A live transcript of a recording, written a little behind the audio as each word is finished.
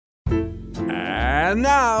And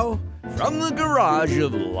now, from the garage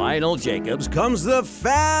of Lionel Jacobs comes the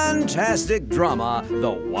fantastic drama, The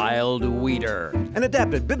Wild Weeder, an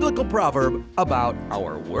adapted biblical proverb about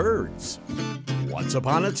our words. Once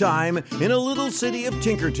upon a time, in a little city of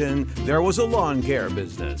Tinkerton, there was a lawn care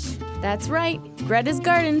business. That's right, Greta's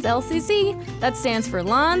Gardens, LCC. That stands for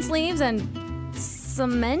lawn, sleeves, and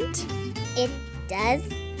cement? It does?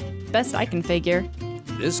 Best I can figure.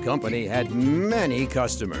 This company had many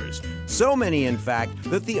customers. So many, in fact,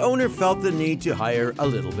 that the owner felt the need to hire a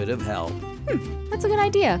little bit of help. That's a good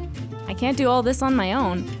idea. I can't do all this on my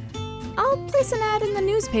own. I'll place an ad in the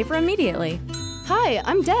newspaper immediately. Hi,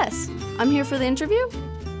 I'm Des. I'm here for the interview.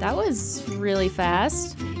 That was really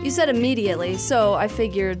fast. You said immediately, so I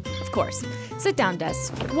figured, of course. Sit down, Des.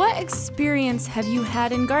 What experience have you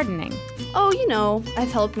had in gardening? Oh, you know,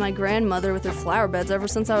 I've helped my grandmother with her flower beds ever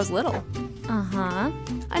since I was little. Uh-huh.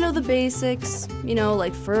 I know the basics,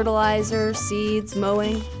 like fertilizer, seeds,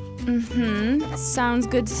 mowing. Sounds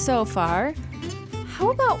good so far. How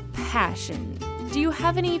about passion? Do you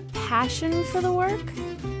have any passion for the work?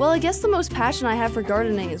 Well, I guess the most passion I have for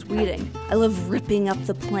gardening is weeding. I love ripping up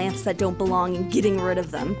the plants that don't belong and getting rid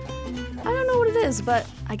of them. I don't know what it is, but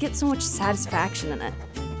I get so much satisfaction in it.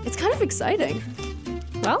 It's kind of exciting.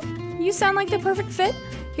 Well, you sound like the perfect fit.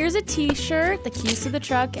 Here's a t-shirt, the keys to the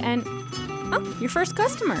truck, and your first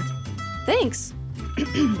customer. Thanks.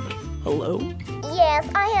 Hello? Yes,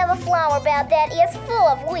 I have a flower bed that is full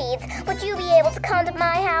of weeds. Would you be able to come to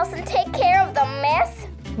my house and take care of the mess?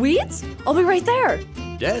 Weeds? I'll be right there.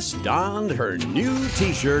 Des donned her new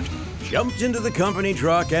t-shirt, jumped into the company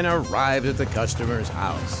truck, and arrived at the customer's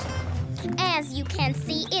house. As you can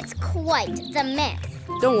see, it's quite the mess.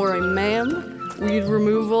 Don't worry, ma'am. Weed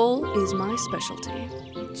removal is my specialty.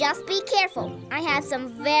 Just be careful. I have some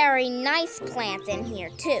very nice plants in here,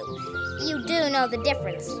 too. You do know the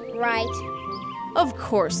difference, right? Of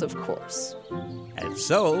course, of course. And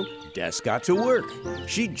so, Des got to work.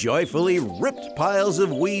 She joyfully ripped piles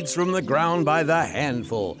of weeds from the ground by the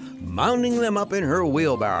handful, mounting them up in her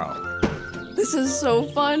wheelbarrow. This is so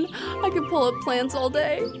fun. I could pull up plants all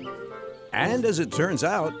day. And as it turns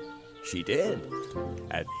out, she did.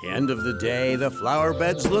 At the end of the day, the flower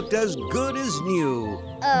beds looked as good as new.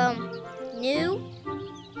 New?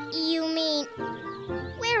 You mean,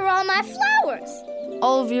 where are all my flowers?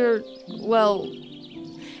 All of your, well,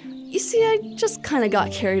 you see, I just kind of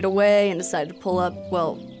got carried away and decided to pull up,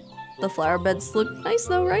 the flower beds look nice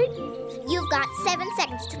though, right? You've got 7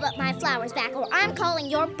 seconds to put my flowers back or I'm calling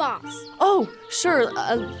your boss. Oh, sure,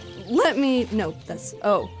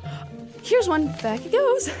 here's one, back it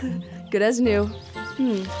goes. Good as new.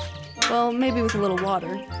 Well, maybe with a little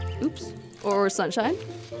water. Oops. Or sunshine.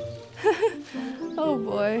 Oh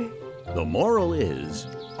boy. The moral is,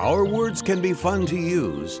 our words can be fun to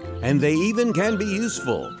use, and they even can be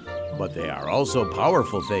useful. But they are also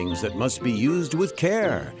powerful things that must be used with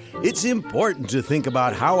care. It's important to think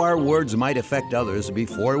about how our words might affect others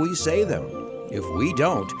before we say them. If we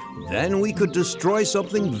don't, then we could destroy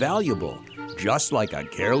something valuable, just like a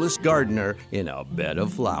careless gardener in a bed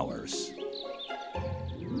of flowers.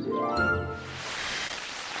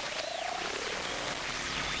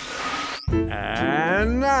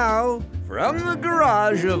 And now, from the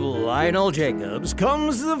garage of Lionel Jacobs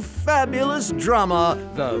comes the fabulous drama,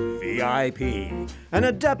 The VIP, an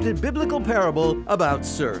adapted biblical parable about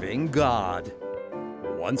serving God.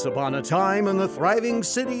 Once upon a time in the thriving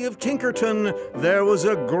city of Tinkerton, there was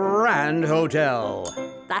a grand hotel.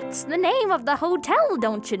 That's the name of the hotel,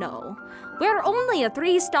 don't you know? We're only a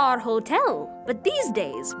 3-star hotel, but these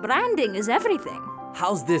days, branding is everything.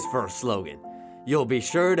 How's this for a slogan? You'll be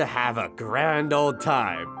sure to have a grand old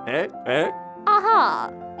time, eh?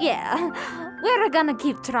 Aha, yeah. We're gonna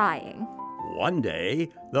keep trying. One day,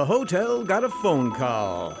 the hotel got a phone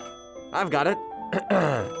call. I've got it.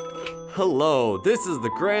 Hello, this is the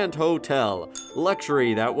Grand Hotel.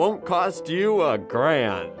 Luxury that won't cost you a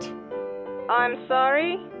grand. I'm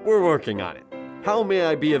sorry? We're working on it. How may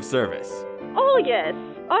I be of service? Oh, yes.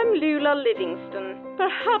 I'm Lula Livingston.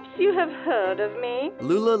 Perhaps you have heard of me.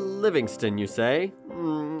 Lula Livingston, you say?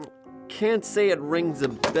 Can't say it rings a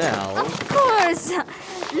bell. Of course!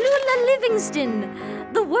 Lula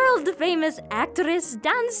Livingston, the world-famous actress,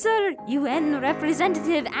 dancer, UN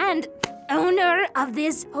representative, and owner of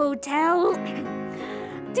this hotel.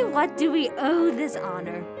 To what do we owe this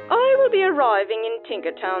honor? I will be arriving in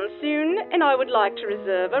Tinkertown soon, and I would like to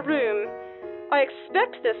reserve a room. I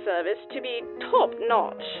expect the service to be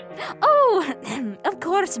top-notch. Oh, of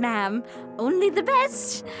course, ma'am. Only the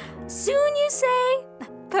best. Soon, you say?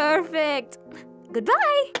 Perfect.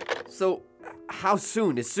 Goodbye. So, how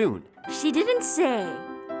soon is soon? She didn't say,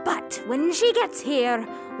 But when she gets here,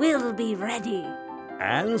 we'll be ready.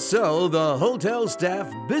 And so the hotel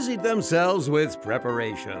staff busied themselves with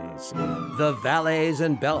preparations. The valets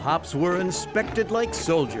and bellhops were inspected like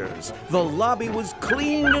soldiers. The lobby was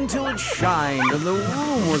cleaned until it shined, and the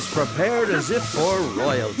room was prepared as if for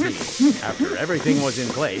royalty. After everything was in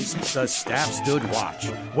place, the staff stood watch,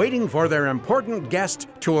 waiting for their important guest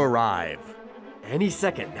to arrive. Any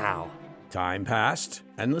second now. Time passed,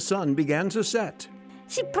 and the sun began to set.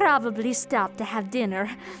 She probably stopped to have dinner.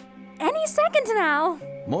 Any second now.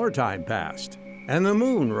 More time passed, and the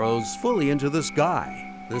moon rose fully into the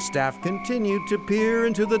sky. The staff continued to peer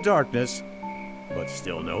into the darkness, but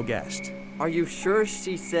still no guest. Are you sure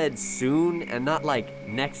she said soon and not like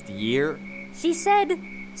next year? She said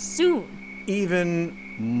soon. Even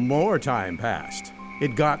more time passed.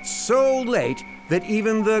 It got so late that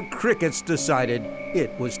even the crickets decided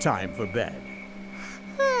it was time for bed.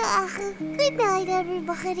 Good night,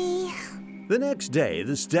 everybody. The next day,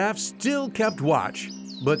 the staff still kept watch,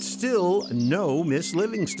 but still no Miss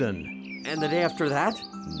Livingston. And the day after that?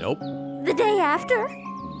 Nope, The day after?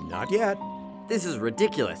 not yet. This is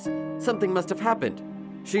ridiculous. Something must have happened.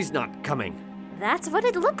 She's not coming. That's what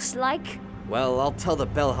it looks like. Well, I'll tell the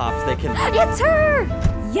bellhops they can... It's her!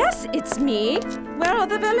 Yes, it's me. Where are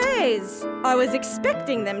the valets? I was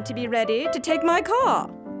expecting them to be ready to take my car.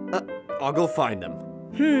 I'll go find them.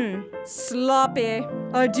 Sloppy.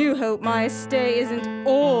 I do hope my stay isn't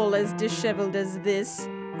all as disheveled as this.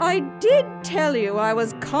 I did tell you I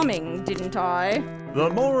was coming, didn't I? The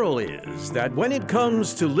moral is that when it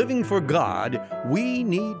comes to living for God, we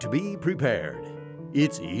need to be prepared.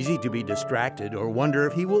 It's easy to be distracted or wonder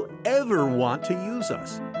if He will ever want to use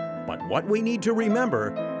us. But what we need to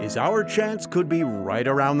remember is our chance could be right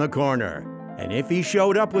around the corner. And if He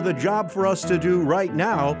showed up with a job for us to do right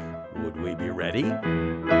now, would we be ready?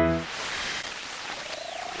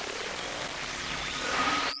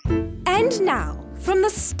 And now, from the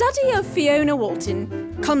study of Fiona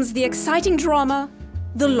Walton, comes the exciting drama,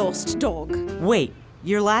 The Lost Dog. Wait,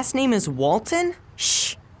 your last name is Walton?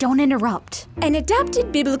 Shh, don't interrupt. An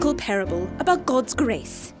adapted biblical parable about God's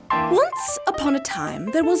grace. Once upon a time,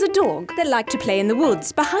 there was a dog that liked to play in the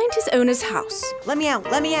woods behind his owner's house. Let me out,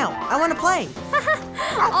 I want to play.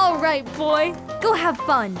 All right, boy. Go have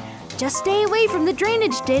fun. Just stay away from the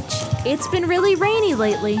drainage ditch. It's been really rainy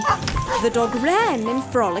lately. The dog ran and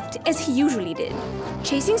frolicked as he usually did,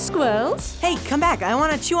 chasing squirrels, Hey, come back, I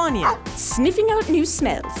want to chew on you. sniffing out new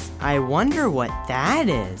smells, I wonder what that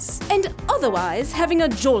is. and otherwise having a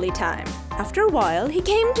jolly time. After a while, he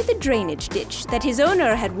came to the drainage ditch that his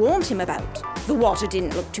owner had warned him about. The water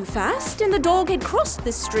didn't look too fast, and the dog had crossed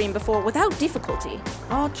this stream before without difficulty.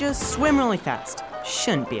 I'll just swim really fast.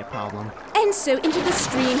 Shouldn't be a problem. And so into the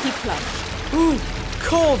stream he plunged. Ooh,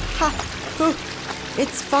 cold. Ha. Ooh.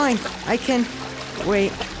 It's fine. I can...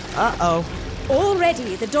 Wait. Uh-oh.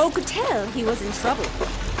 Already, the dog could tell he was in trouble.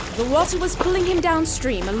 The water was pulling him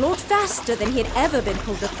downstream a lot faster than he had ever been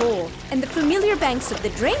pulled before, and the familiar banks of the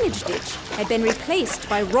drainage ditch had been replaced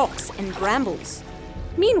by rocks and brambles.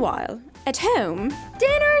 Meanwhile, at home,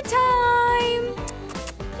 Dinner time!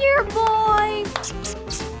 Here, boy!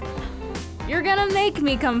 You're gonna make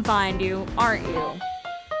me come find you, aren't you?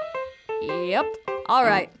 Yep. All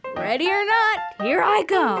right. Ready or not, here I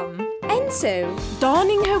come. and so,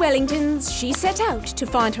 donning her Wellingtons, she set out to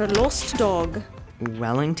find her lost dog.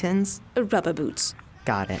 Wellingtons? Rubber boots.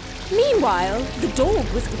 Got it. Meanwhile, the dog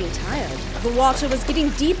was getting tired. The water was getting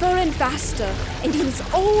deeper and faster, and it was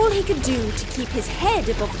all he could do to keep his head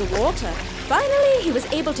above the water. Finally, he was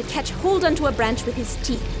able to catch hold onto a branch with his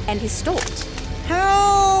teeth, and he stopped.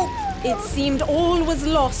 Help! It seemed all was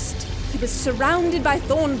lost. He was surrounded by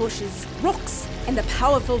thorn bushes, rocks, and the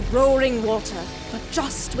powerful roaring water. But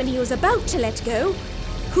just when he was about to let go,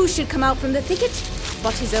 who should come out from the thicket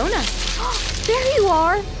but his owner? There you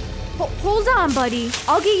are. Hold on, buddy.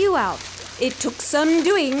 I'll get you out. It took some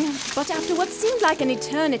doing, but after what seemed like an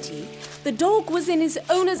eternity, the dog was in his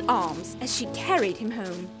owner's arms as she carried him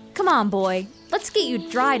home. Come on, boy. Let's get you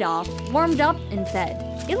dried off, warmed up, and fed.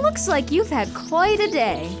 It looks like you've had quite a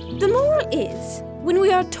day. The moral is, when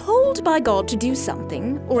we are told by God to do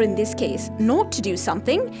something, or in this case, not to do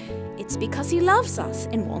something, it's because He loves us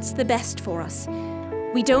and wants the best for us.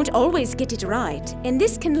 We don't always get it right, and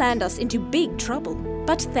this can land us into big trouble.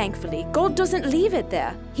 But thankfully, God doesn't leave it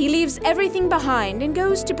there. He leaves everything behind and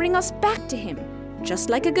goes to bring us back to Him, just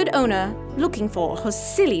like a good owner looking for her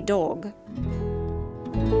silly dog.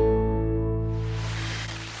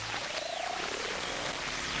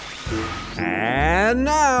 And And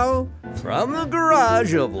now, from the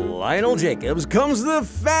garage of Lionel Jacobs comes the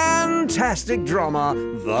fantastic drama,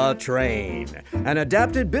 The Train, an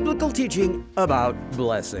adapted biblical teaching about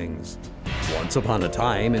blessings. Once upon a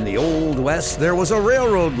time in the Old West, there was a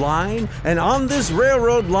railroad line, and on this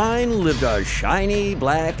railroad line lived a shiny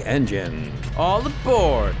black engine. All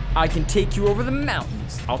aboard! I can take you over the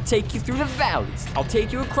mountains. I'll take you through the valleys. I'll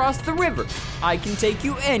take you across the river. I can take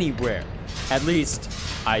you anywhere. At least,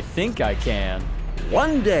 I think I can.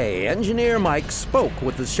 One day, Engineer Mike spoke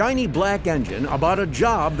with the shiny black engine about a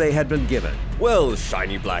job they had been given. Well,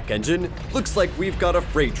 shiny black engine, looks like we've got a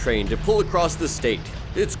freight train to pull across the state.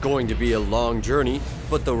 It's going to be a long journey,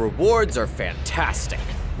 but the rewards are fantastic.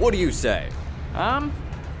 What do you say?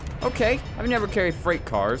 Okay. I've never carried freight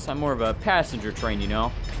cars. I'm more of a passenger train, you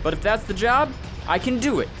know. But if that's the job, I can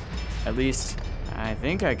do it. At least, I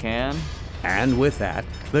think I can. And with that,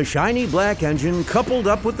 the shiny black engine coupled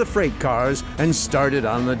up with the freight cars and started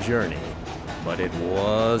on the journey. But it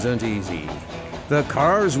wasn't easy. The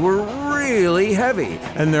cars were really heavy,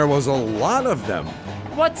 and there was a lot of them.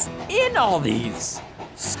 What's in all these?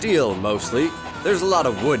 Steel, mostly. There's a lot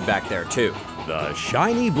of wood back there, too. The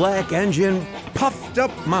shiny black engine puffed up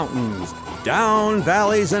mountains, down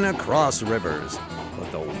valleys, and across rivers.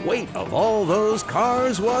 But the weight of all those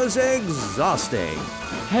cars was exhausting.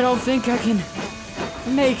 I don't think I can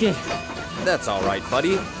make it. That's all right,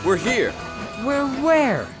 buddy. We're here. We're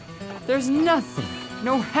where? There's nothing.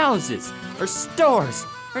 No houses, or stores,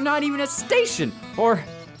 or not even a station, or...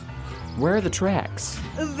 Where are the tracks?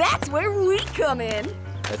 That's where we come in.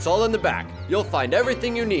 It's all in the back. You'll find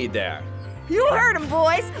everything you need there. You heard him,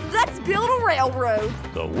 boys. Let's build a railroad.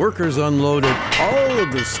 The workers unloaded all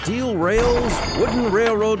of the steel rails, wooden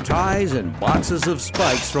railroad ties, and boxes of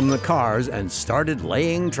spikes from the cars and started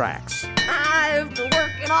laying tracks. I've been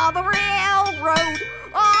working on the railroad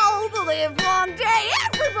all the live long day.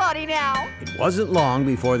 Everybody now. It wasn't long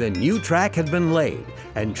before the new track had been laid,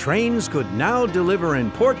 and trains could now deliver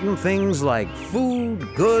important things like food,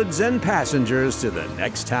 goods, and passengers to the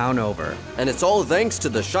next town over. And it's all thanks to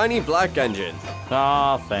the shiny black engine.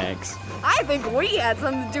 Aw, thanks. I think we had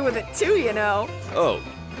something to do with it too, you know. Oh,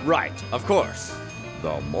 right, of course.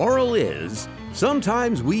 The moral is,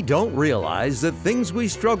 sometimes we don't realize that things we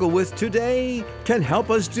struggle with today can help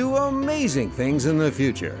us do amazing things in the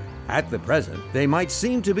future. At the present, they might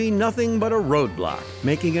seem to be nothing but a roadblock,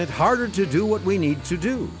 making it harder to do what we need to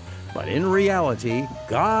do. But in reality,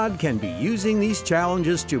 God can be using these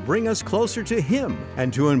challenges to bring us closer to Him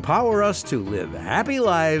and to empower us to live happy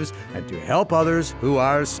lives and to help others who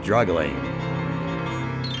are struggling.